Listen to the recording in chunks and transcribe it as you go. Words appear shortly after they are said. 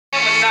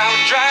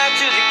drive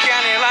to the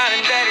county line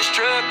in Daddy's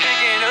truck,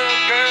 picking up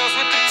girls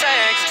with the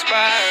tags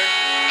expired.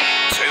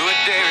 To a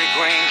Dairy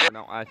Queen.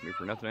 Don't ask me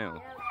for nothing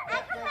else.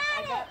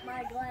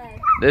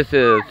 This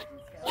is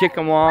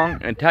Chicken Wong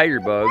and Tiger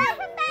Bug's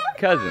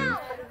cousins.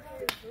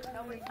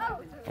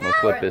 I'm gonna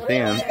flip this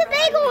in.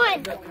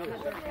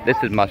 This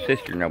is my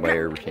sister nobody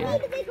ever seen.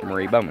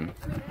 Marie Bowman.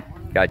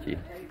 Got you.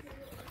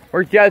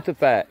 Where's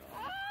Joseph at?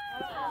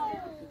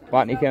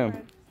 Why didn't he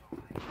come?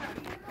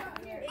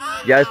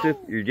 Joseph,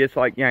 you're just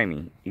like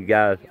Jamie. You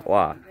guys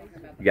lie.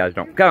 You guys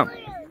don't come.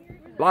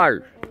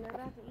 Liars.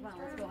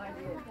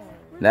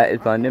 That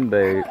is London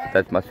Boo.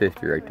 That's my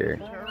sister right there.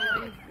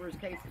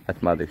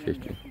 That's my other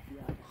sister.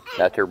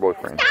 That's her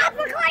boyfriend. Stop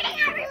recording,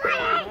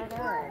 everybody!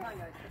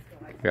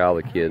 Look at all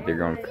the kids. They're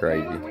going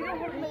crazy.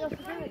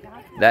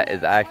 That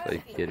is actually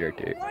a kid right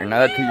there. Or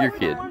no, that's your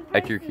kid.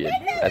 That's your kid.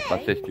 That's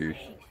my sister's,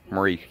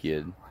 Marie's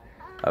kid.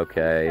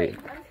 Okay.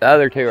 The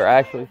other two are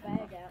Ashley.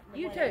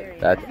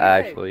 That's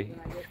Ashley's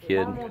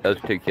kid. Those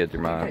two kids are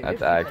mine.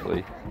 That's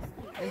Ashley.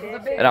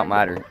 It don't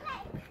matter.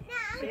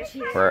 This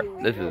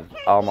is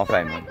all my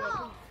family.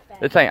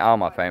 This ain't all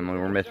my family.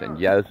 We're missing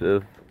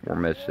Joseph. We're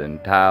missing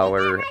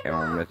Tyler. And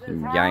we're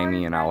missing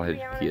Jamie and all his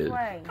kids.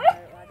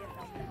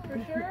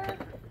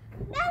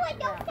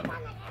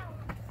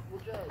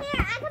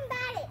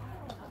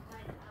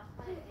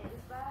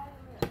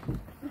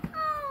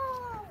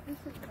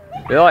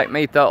 They like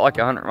me thought like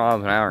 100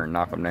 miles an hour and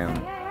knock them down.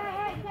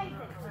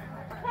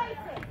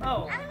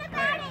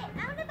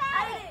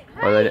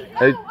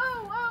 Is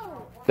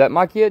that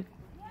my kid?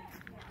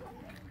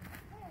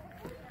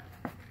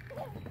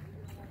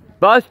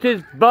 Bust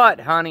his butt,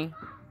 honey.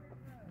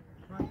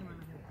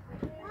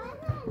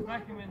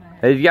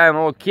 He's got a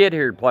little kid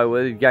here to play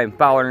with. He's got him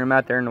following him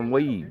out there in the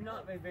weeds. Do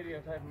not be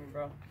videotaping me,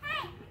 bro.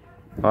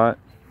 What?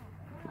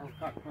 I'll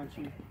cock punch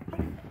you.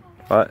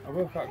 What? I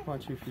will cock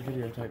punch you if you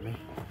videotape me.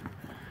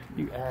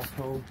 You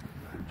asshole.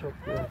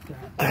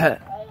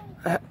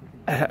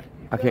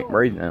 I can't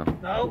breathe now.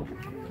 No.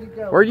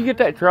 Where'd you get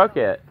that truck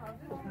at?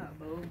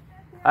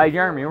 Hey,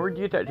 Jeremy, where'd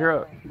you get that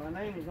truck? My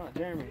name is not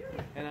Jeremy,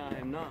 and I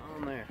am not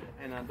on there.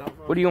 And I don't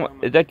know. What do you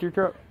want? Is that your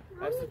truck?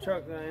 That's the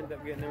truck that I ended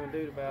up getting them a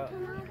dude about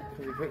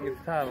because he couldn't get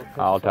the title.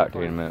 I'll talk to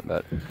you in a minute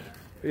about it.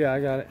 Yeah,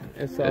 I got it.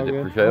 It's all Is it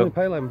good. for sale? I only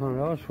pay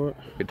 $1,100 for it.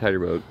 Look at Tater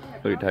Bug.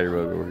 Look at Tater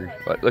Bug over here.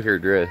 Look at her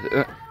dress.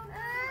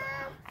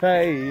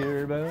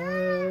 Tater Bug.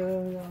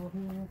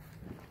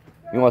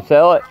 You want to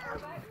sell it?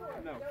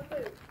 No.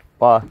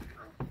 Why?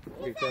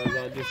 Because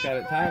I just got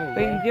it titled.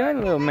 What are you doing,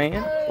 little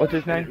man? What's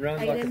his name? It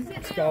runs like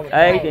a scarlet.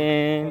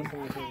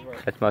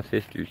 Aiden. That's my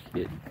sister's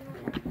kid.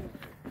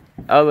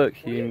 Oh, look,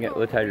 she even got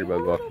little Tater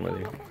Bug walking with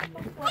her.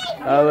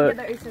 Oh,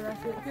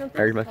 look.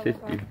 There's my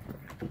sister.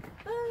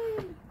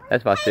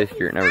 That's my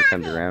sister. It never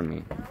comes around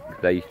me.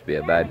 Because I used to be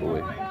a bad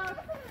boy.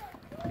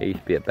 I used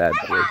to be a bad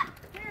boy.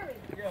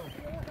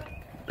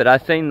 But I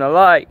seen the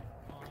light.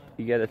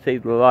 You gotta see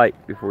the light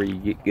before you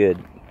get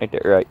good. Ain't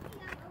that right?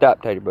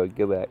 Stop, Tater Bug.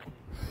 Go back.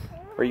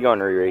 Where you going,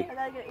 Riri? I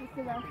gotta get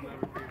Easter basket.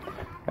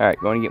 Alright,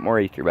 going to get more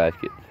Easter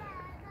baskets.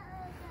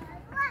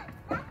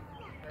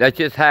 That's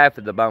just half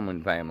of the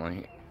Bowman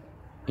family.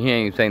 You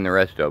ain't even seen the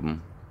rest of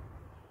them.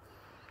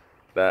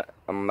 But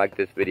I'm gonna make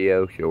this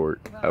video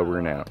short. Over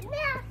and out.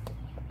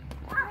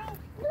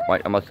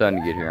 Wait on my son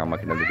to get here. I'll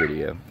make another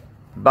video.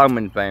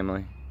 Bowman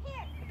family.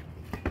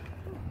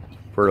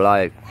 For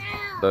life.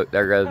 Look,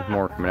 there goes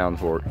more coming down the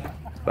porch.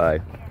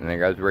 Bye. And there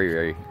goes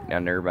Riri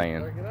down there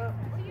van.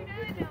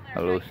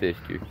 My little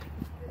sister.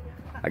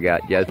 I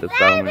got Joseph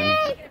Bowman.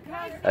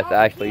 That's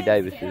Ashley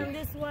Davis's.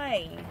 This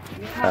way.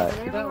 I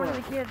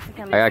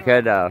got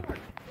cut off.